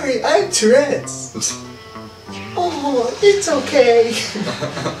shit. Sorry, I have Tourette's. Oh, it's okay.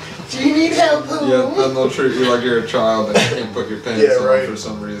 Do you need help? Yeah, then they'll treat you like you're a child and you can't put your pants Yeah, on right. for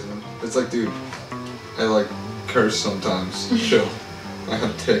some reason. It's like, dude, I like curse sometimes. Chill. I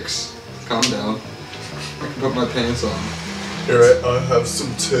have tics. Calm down. I can put my pants on. You're right, I have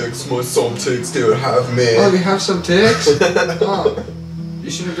some ticks. My some ticks do have me. Oh, you have some tics? Oh, you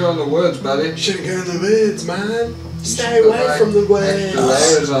shouldn't go in the woods, buddy. Shouldn't go in the woods, man. You Stay should put, away like, from the extra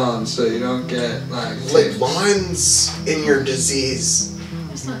woods. layers on so you don't get like Like lines in your disease.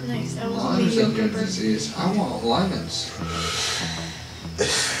 That's not nice. That was a limes in your mediocre burp. disease. I want lemons.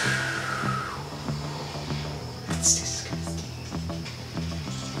 It's disgusting.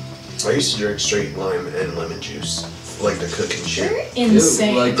 I used to drink straight lime and lemon juice. Like the cooking shit. You're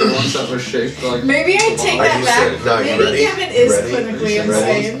insane. Ew, like the ones that were shaped like. Maybe I take I that used back. to- no, you Maybe ready? Kevin is Ready? clinically You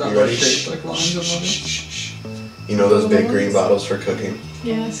ready? insane. That You were ready? shaped like limes Shh, of shh, lemons. shh, shh, shh. You know those big green bottles for cooking?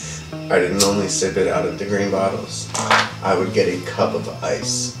 Yes. I didn't only sip it out of the green bottles. I would get a cup of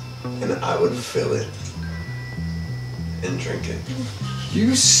ice and I would fill it and drink it.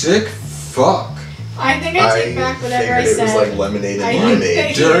 You sick fuck. I think I take back whatever I figured said. it was like lemonade I and think limeade.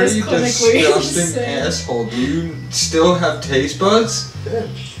 He is Dirty, clinically disgusting insane. asshole. Do you still have taste buds? Yeah.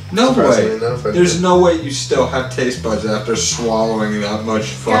 No Surprisingly way. enough, I There's do. no way you still have taste buds after swallowing that much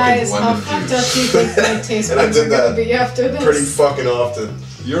fucking Guys, how lemon fucked up juice. do you think my taste And I buds are did gonna that be after this? Pretty fucking often.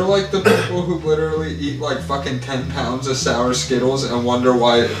 You're like the people who literally eat like fucking 10 pounds of sour Skittles and wonder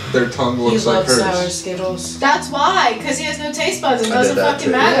why their tongue He looks like loves hers. sour Skittles. That's why, because he has no taste buds. It I did doesn't that fucking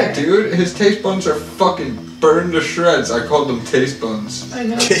too. matter. Yeah, dude, his taste buds are fucking burned to shreds. I called them taste buds. I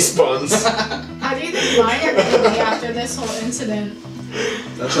know. Taste buns. How do you think mine are gonna be after this whole incident?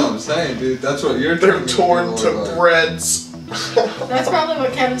 That's what I'm saying, dude. That's what you're They're torn to like. breads. That's probably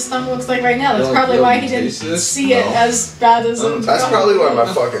what Kevin's tongue looks like right now. That's You're like, probably yo, why you he didn't taste this? see it No. as bad as No, it That's probably why my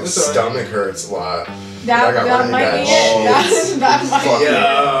fucking That's all right. stomach hurts a lot. I That got that really might be bad it. shit. That might Fucking be it. Yo,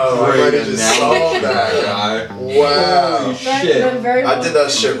 I great might have just analogy, solved that. guy. Wow. Holy That- shit. that very I well did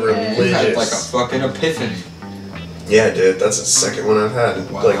that shit could be it. You had religious. like a fucking epiphany. Yeah, dude, that's the second one I've had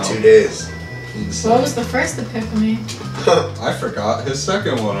in Wow. like 2 days. What was the first epiphany? I forgot his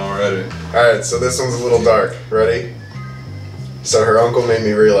second one already. Alright, so this one's a little dark. Ready? So her uncle made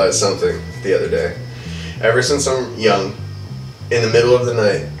me realize something the other day. Ever since I'm young, in the middle of the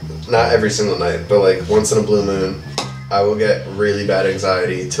night, not every single night, but like once in a blue moon, I will get really bad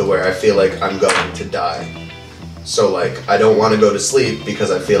anxiety to where I feel like I'm going to die. So like, I don't want to go to sleep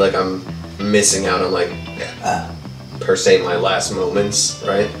because I feel like I'm missing out on like, per se, my last moments,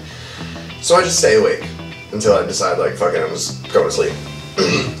 right? So I just stay awake until I decide like, fuck it, I'm just going to sleep.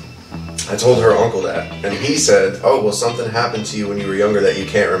 I told her uncle that, and he said, oh, well, something happened to you when you were younger that you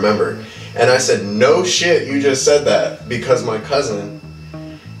can't remember. And I said, no shit, you just said that, because my cousin,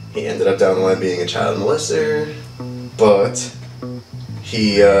 he ended up down the line being a child molester, but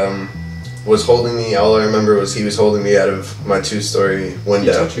he was holding me, all I remember was he was holding me out of my 2-story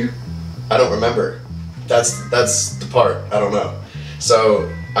window. He touched you? I don't remember. That's the part, I don't know.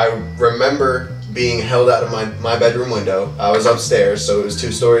 So, I remember being held out of my bedroom window. I was upstairs, so it was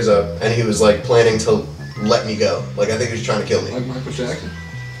 2 stories up, and he was like planning to let me go. Like, I think he was trying to kill me. Like Michael Jackson?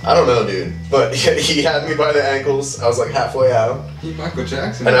 I don't know, dude. But he had me by the ankles. I was like halfway out. He Michael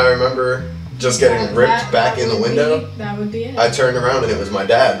Jackson. And I remember just getting ripped back in the would window. That would be it. I turned around and it was my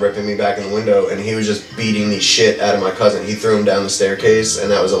dad ripping me back in the window, and he was just beating the shit out of my cousin. He threw him down the staircase, and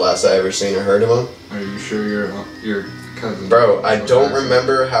that was the last I ever seen or heard of him. Are you sure your cousin? Bro, I don't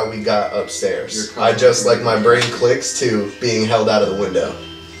remember how we got upstairs. I just, like, my brain clicks to being held out of the window.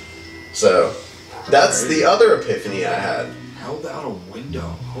 So, that's the other epiphany I had. Held out a window.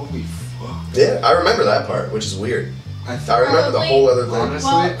 Holy fuck. Yeah, I remember that part, which is weird. I I remember the whole other thing. honestly,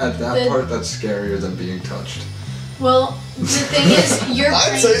 Well, at that part, that's scarier than being touched. Well, the thing is, your I'd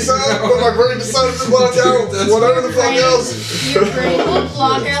brain, say so, but my brain decided to block out That's whatever the fuck brain- else. your brain will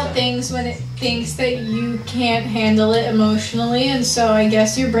block out things when it thinks that you can't handle it emotionally, and so I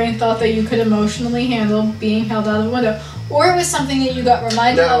guess your brain thought that you could emotionally handle being held out of the window, or it was something that you got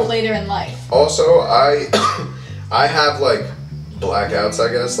reminded Now- of later in life. Also, I have like blackouts,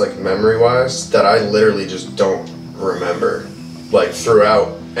 I guess, like memory-wise, that I literally just don't remember, like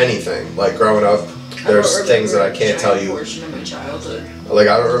throughout anything. Like growing up, there's things that I can't tell you. Portion of my childhood. Like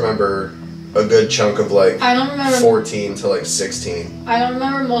I don't remember a good chunk of like I don't remember. 14 to like 16. I don't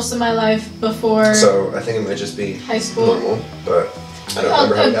remember most of my life before So I think it might just be high school. normal, but I don't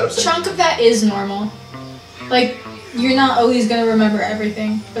remember how we got A upstairs. chunk of that is normal. Like, you're not always gonna remember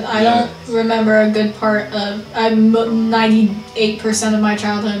everything, but I don't remember a good part of. I'm 98% of my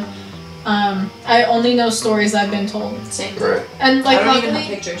childhood. I only know stories I've been told, Same. Right. and like I don't even have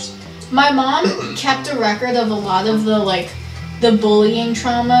luckily, pictures. my mom kept a record of a lot of the bullying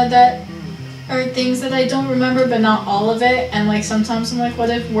trauma that are things that I don't remember, but not all of it. And like sometimes I'm like, what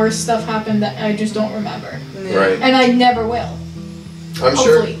if worse stuff happened that I just don't remember, Right. and I never will. I'm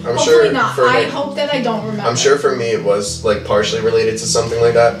Hopefully, sure. I'm hopefully sure. not. For I me- hope that I don't remember. I'm sure for me it was like partially related to something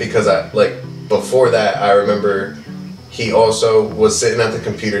like that because I like before that I remember he also was sitting at the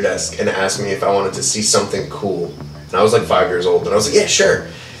computer desk and asked me if I wanted to see something cool. And I was like 5 years old and I was like, yeah, sure.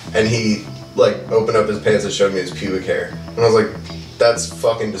 And he like opened up his pants and showed me his pubic hair. And I was like, that's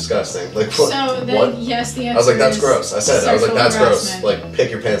fucking disgusting. Like what? So then, what? yes, the answer I was like, that's is gross. I said, I was like, sexual that's gross. harassment. Like pick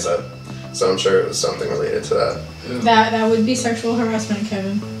your pants up. So I'm sure it was something related to that. That would be sexual harassment,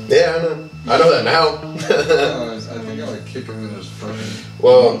 Kevin. Yeah, I know. I know that now. I think I like kick him in his fucking.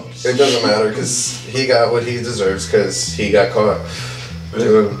 Well, it doesn't matter because he got what he deserves because he got caught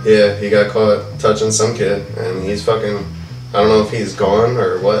doing, yeah, he got caught touching some kid and he's fucking, I don't know if he's gone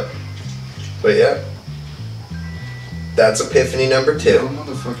or what, but yeah. That's epiphany number 2. Y'all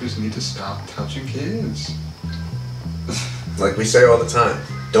motherfuckers need to stop touching kids. Like we say all the time,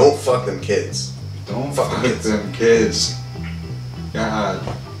 don't fuck them kids. Don't Fuck fuck kids. them kids. God.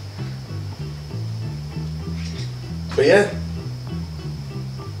 But yeah.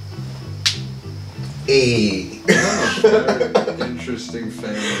 Hey. Very interesting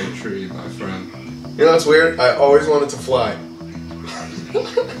family tree, my friend. You know what's weird? I always wanted to fly.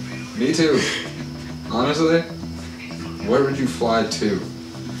 Me too. Honestly, where would you fly to?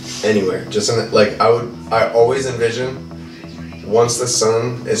 Anywhere. Just in I always envision once the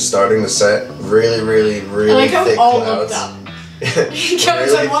sun is starting to set, really I like how we thick all clouds. looked up. Really Kevin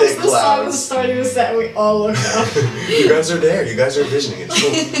said once thick the sun was clouds. starting to set, we all looked up. You guys are there. You guys are envisioning it.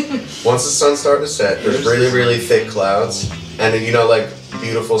 Cool. Once the sun's starting to set, there's really thick clouds, and then, you know, like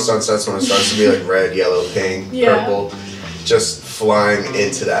beautiful sunsets when it starts to be like red, yellow, pink, Yeah. purple, just flying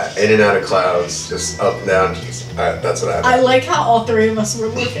into that, in and out of clouds, just up and down. That's what happened. I like how all three of us were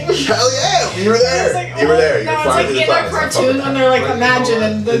looking. Hell yeah, you were there. It's like, You were there. You no, were it's flying like through the in our clouds. cartoon when they're like, But you know imagine, what?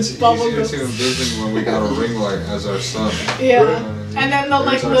 and the It's bubble easier goes. to envision when we got a ring light as our sun. Yeah. Right. And then the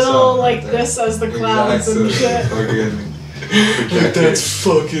like There's our little sun like right there. this as the clouds and Exactly. shit. Fucking That's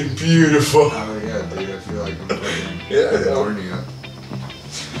fucking beautiful. Oh yeah, dude. I feel like I'm fucking Yeah. Narnia.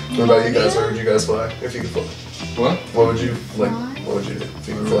 What about you guys? Where would you guys fly if you could fly? What? What would you like? Fly? What would you do if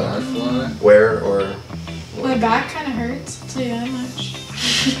you could Where would fly? I fly? Where or? My back kind of hurts. I'll tell you that much.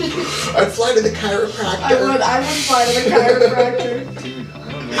 I'd fly to the chiropractor. I would fly to the chiropractor. Dude,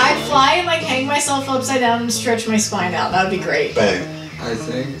 I don't know. I'd fly and like hang myself upside down and stretch my spine out. That would be great. Bang. I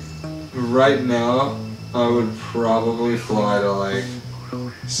think right now I would probably fly to like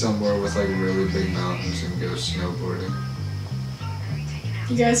somewhere with like really big mountains and go snowboarding.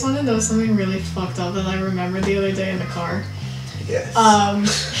 You guys want to know something really fucked up that I remembered the other day in the car? Yes.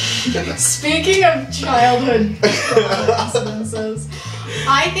 Speaking of childhood incidences,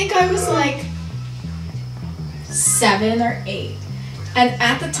 I think I was like 7 or 8. And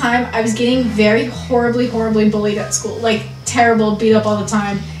at the time, I was getting very horribly bullied at school. Like, terrible, beat up all the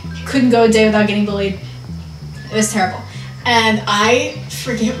time. Couldn't go a day without getting bullied. It was terrible. And I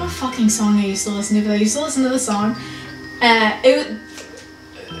forget what fucking song I used to listen to, but I used to listen to the song. It was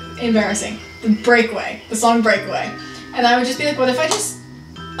embarrassing. The song Breakaway. And I would just be like, what if I just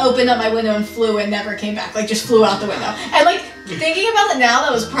opened up my window and flew and never came back? Like, just flew out the window. And like, thinking about it now,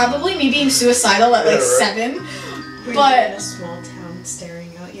 that was probably me being suicidal at like 7. Were But- you in a small town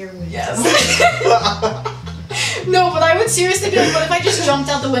staring out your window? Yes. No, but I would seriously be like, what if I just jumped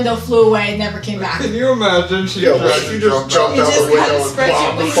out the window, flew away, and never came back? Can you imagine? She Yo, tried what if to you just jumped You out just the kinda window and spread your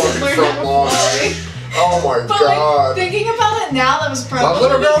bombed the wings and fucking learned front how to lawn? fly. Oh my But god. like, thinking about it now, that was Let probably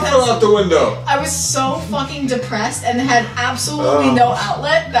her go because out the window. I was so fucking depressed and had absolutely no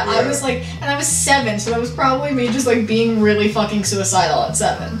outlet that I Yeah. was like, and I was 7, so that was probably me just like being really fucking suicidal at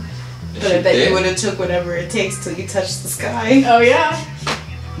 7. But I bet did. you would have took whatever it takes till you touch the sky. Oh yeah.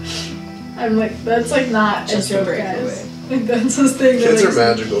 I'm like, that's like not Just a a joke, breakaway. guys. Like that's this thing that Kids are like,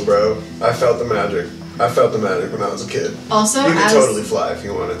 magical, bro. I felt the magic. I felt the magic when I was a kid. Also, You could as totally fly if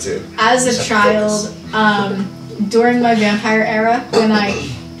you wanted to. as Just a have to child, focus. during my vampire era, when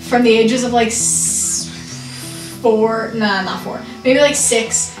from the ages of like 4, nah, not 4, maybe like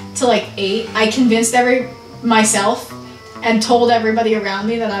 6 to like 8, I convinced myself and told everybody around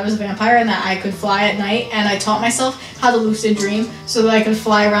me that I was a vampire and that I could fly at night, and I taught myself how to lucid dream so that I could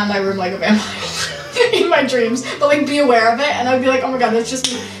fly around my room like a vampire in my dreams, but like be aware of it, and I'd be like, oh my god, that's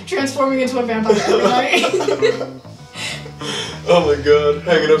just me transforming into a vampire every night. Oh my god,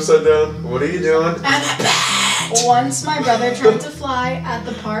 hanging upside down. What are you doing? And once my brother tried to fly at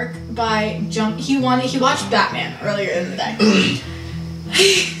the park by he watched Batman earlier in the day.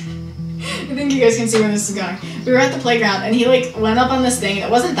 I think you guys can see where this is going. We were at the playground and he like went up on this thing. It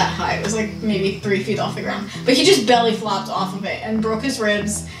wasn't that high. It was like maybe 3 feet off the ground. But he just belly flopped off of it and broke his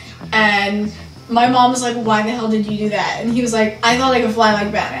ribs. And my mom was like, why the hell did you do that? And he was like, I thought I could fly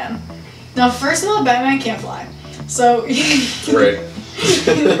like Batman. Now, first of all, Batman can't fly. So Right.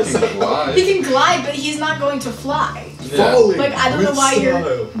 Why? he can glide, but he's not going to fly. Falling Like, I don't know with why style.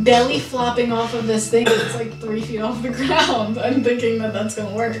 you're belly flopping off of this thing that's like 3 feet off the ground and thinking that that's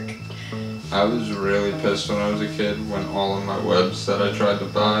gonna work. I was really pissed when I was a kid when all of my webs that I tried to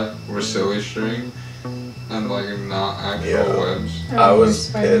buy were silly string and like not actual Yeah. webs. I was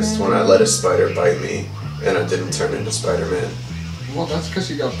Spider-Man. pissed when I let a spider bite me and I didn't turn into Spider-Man. Well, that's because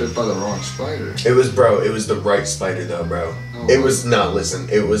you got bit by the wrong spider. It was the right spider though, bro. Oh, It was not, listen,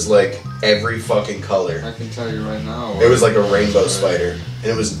 it was like every fucking color. I can tell you right now. It was like a rainbow spider. And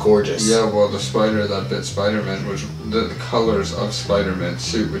it was gorgeous. Yeah, well, the spider that bit Spider-Man was the colors of Spider-Man's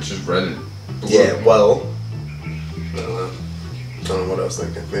suit, which is red and blue. Yeah, well, I don't know what I was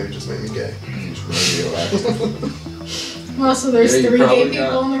thinking. Maybe it just made me gay. He's radioactive. Well, so there's Yeah, you 3 gay probably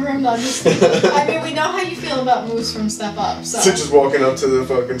people got- in the room, not just I mean, we know how you feel about Moose from Step Up, so. So just walking up to the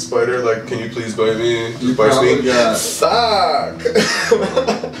fucking spider, like, can you please bite me? You Bites probably me. got- Fuck!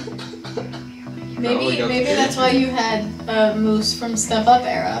 Maybe got the that's why you had Moose from Step Up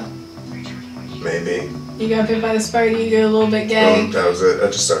era. Maybe. You got bit by the spider, you get a little bit gay. That was it. I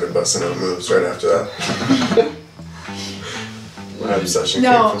just started busting out moves right after that. My obsession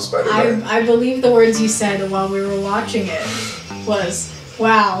came from Spider-Man. I believe the words you said while we were watching it was,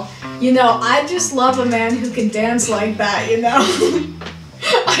 wow, you know, I just love a man who can dance like that, you know?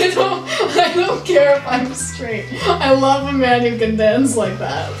 I don't care if I'm straight. I love a man who can dance like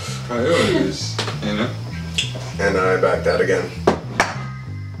that. Priorities, you know? And I backed out again.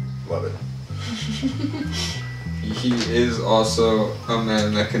 Love it. He is also a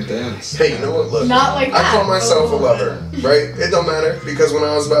man that can dance. Hey, you know what? Look, Not like I that. call myself a lover, right? It don't matter, because when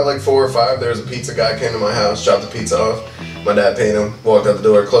I was about like 4 or 5, there was a pizza guy came to my house, dropped the pizza off. My dad paid him, walked out the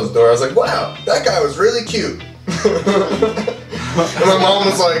door, closed the door. I was like, wow, that guy was really cute. And my mom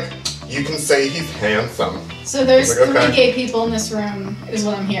was like, you can say he's handsome. So there's Like, okay. 3 gay people in this room, is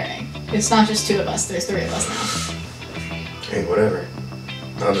what I'm hearing. It's not just 2 of us, there's 3 of us now. Hey, whatever.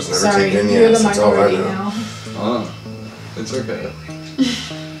 I'll just never Sorry, take any you're ass, the that's all I minority know. now. Oh, it's okay.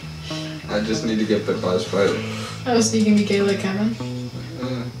 I just need to get bit by a spider. Oh, so you can be gay like Kevin?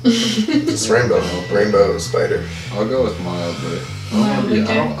 It's rainbow. Rainbow spider. I'll go with mildly. Mildly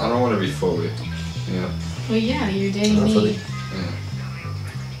gay? I don't want to be fully. Yeah. Well, yeah, you're dating Not me. fully. Yeah.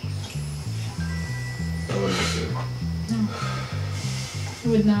 That wouldn't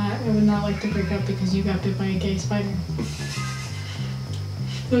be good. I would not like to break up because you got bit by a gay spider.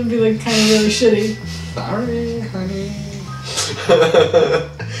 It would be like kind of really shitty. Sorry, honey.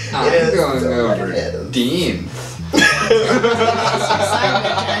 It I'm is going so over random. Dean.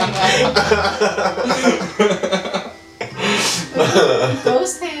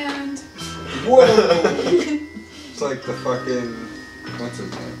 Ghost hand. Whoa! It's like the fucking... What's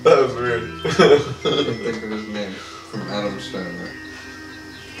his name? That was weird. I can't think of his name. From Adam's Family.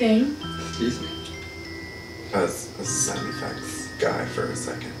 Thing. Excuse me. I was a sound effects guy for a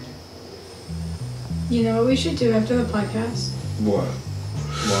second. You know what we should do after the podcast? What?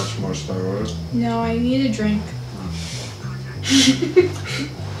 Watch more Star Wars? No, I need a drink.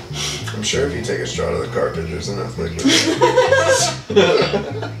 I'm sure if you take a straw to the cartridge, there's enough liquid.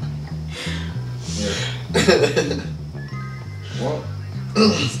 What?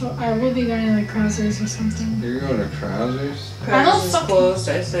 So I will be going to like Krausers or something. You're going to Krausers? I don't It's fucking- closed,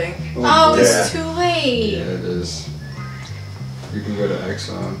 I think. Oh, Yeah. it's too late. Yeah, it is. You can go to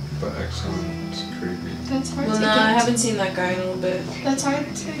Exxon, but Exxon is creepy. That's hard Well, to no, get. I haven't seen that guy in a little bit. That's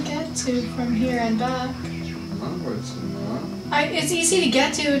hard to get to from here and back. No, it's not. It's easy to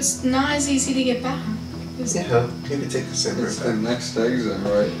get to. It's not as easy to get back. Yeah, you could take the same It's the route back. next exit,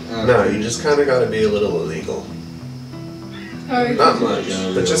 right? No, you just kind of got to be a little illegal. Or Not much,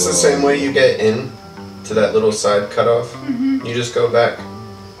 but just the same way you get in to that little side cutoff, you just go back.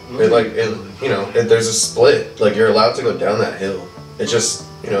 There's a split. Like, you're allowed to go down that hill. It's just,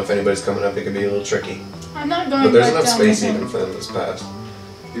 if anybody's coming up, it could be a little tricky. I'm not going But there's back enough down space the hill. even for them to pass.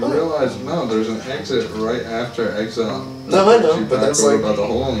 You realize, no, there's an exit right after Exxon. No, I know, You but back that's over like by the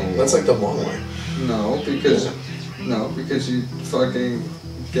hole in the wall. that's like the long way. No, because you fucking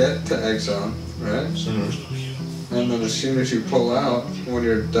get to Exxon, right? And then as soon as you pull out, when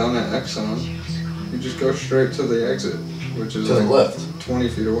you're done at Exxon, you just go straight to the exit, which is To the like left. 20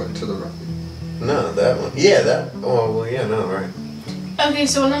 feet away to the right. No, that one. Yeah, that. Oh, well, yeah, no, right. Okay,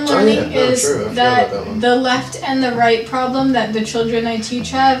 so what I'm Oh, learning yeah, no, is true, I forgot that about that one. the left and the right problem that the children I teach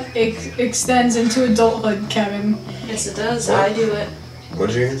have extends into adulthood, Kevin. Yes, it does. What? I do it.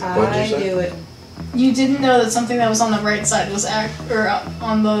 What'd you say? I do it. You didn't know that something that was on the right side was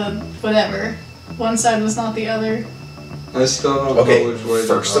on the whatever. One side was not the other. I still don't Okay, know which way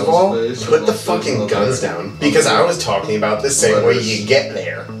first the of all, face put the unless fucking there's guns another- down. Because I was talking about the same way you get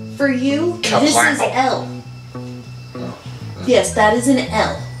there. For you, this is L. Oh, Yes, that is an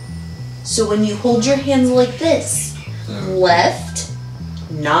L. So when you hold your hands like this, yeah. left,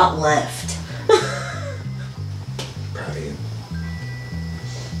 not left. Proud of you.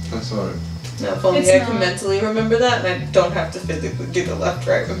 That's alright. Now, if only It's I not. can mentally remember that and I don't have to physically do the left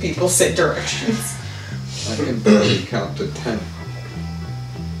right when people say directions. I can barely count to 10.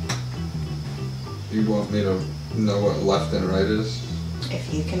 You want me to know what left and right is?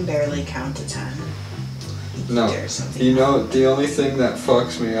 If you can barely count to 10. No. There's something You know, the only thing that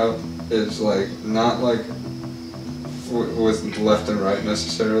fucks me up is like, not like with left and right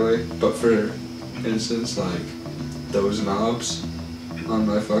necessarily, but for instance, like those knobs on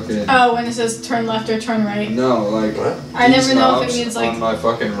my fucking. Oh, when it says turn left or turn right. No, like What? I these never know if it knobs means, like- on my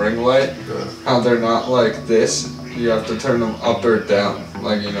fucking ring light, how they're not like this. You have to turn them up or down,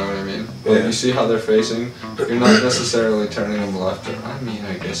 like, you know what I mean? But Yeah. you see how they're facing? You're not necessarily turning them left or. I mean,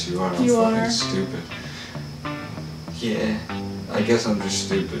 I guess you are. I'm You fucking are. stupid. Yeah, I guess I'm just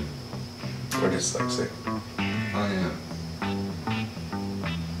stupid. Or dyslexic. I am.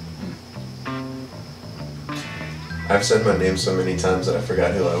 I've said my name so many times that I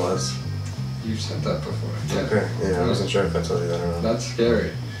forgot who I was. You've said that before. Yeah. Okay, yeah, I wasn't sure if I told you that or not. That's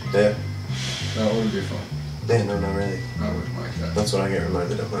scary. Yeah. That would be fun. Yeah, no, not really. I wouldn't like that. That's what I get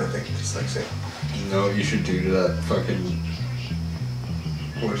reminded of when I think of dyslexia. You know what you should do to that fucking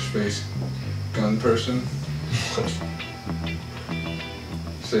horse face gun person?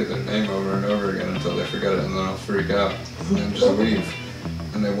 Say their name over and over again until they forget it, and then I'll freak out. And then just leave.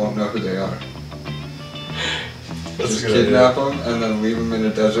 And they won't know who they are. Just kidnap them and then leave them in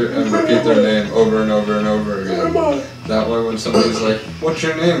a desert and repeat their name over and over and over again. That way when somebody's like, "What's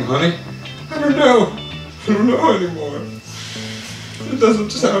your name, honey?" "I don't know. I don't know anymore. It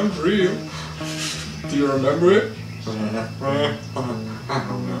doesn't sound real. Do you remember it?" "I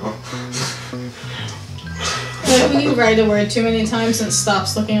don't know." Like when you write a word too many times and it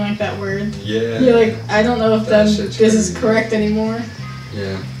stops looking like that word. Yeah. You're like, I don't know if That this shit's is crazy. correct anymore.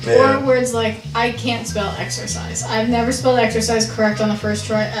 Yeah. Or words like, I can't spell exercise. I've never spelled exercise correct on the first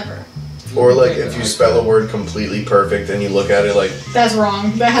try ever. Or like if you spell a word completely perfect and you look at it like, That's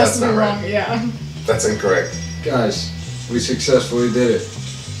wrong. That has That's to be not right. wrong, yeah. that's incorrect. Guys, we successfully did it.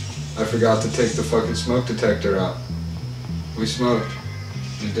 I forgot to take the fucking smoke detector out. We smoked.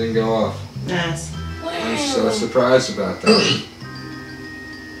 It didn't go off. Nice. I'm so surprised about that.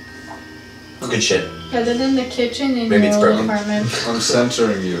 Good shit. Other than the kitchen in Maybe your it's old broken. apartment. I'm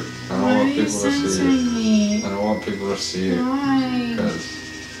censoring you. I don't Why are want you people to see you. censoring me? I don't want people to see you. Why? Because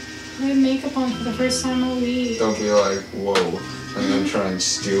I had makeup on for the first time all week. they'll be like, whoa, and then try and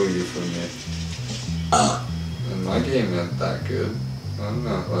steal you from me. And my game isn't that good. I'm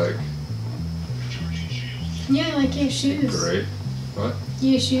not like Yeah, I like your shoes. great. What?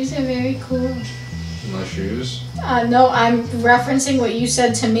 Your shoes are very cool. My shoes? No, I'm referencing what you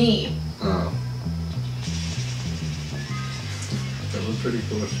said to me. Oh. They were pretty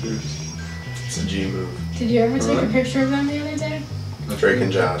cool shoes. It's a G move. Did you ever take a Alright. picture of them the other day? Drake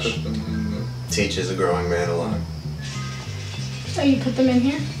and Josh. Put them in the- Teaches a growing man a lot. Oh, you put them in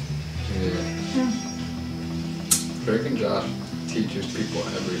here? Yeah. Oh. Drake and Josh teaches people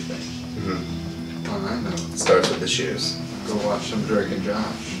everything. Mm-hmm. Oh, I know. Starts with the shoes. Go watch some Drake and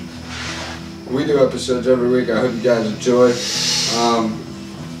Josh. We do episodes every week. I hope you guys enjoy.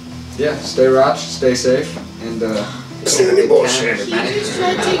 Yeah, stay rotch, stay safe, and Listen to any bullshit. You just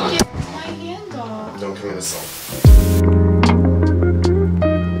tried to get my hand off. Don't commit assault.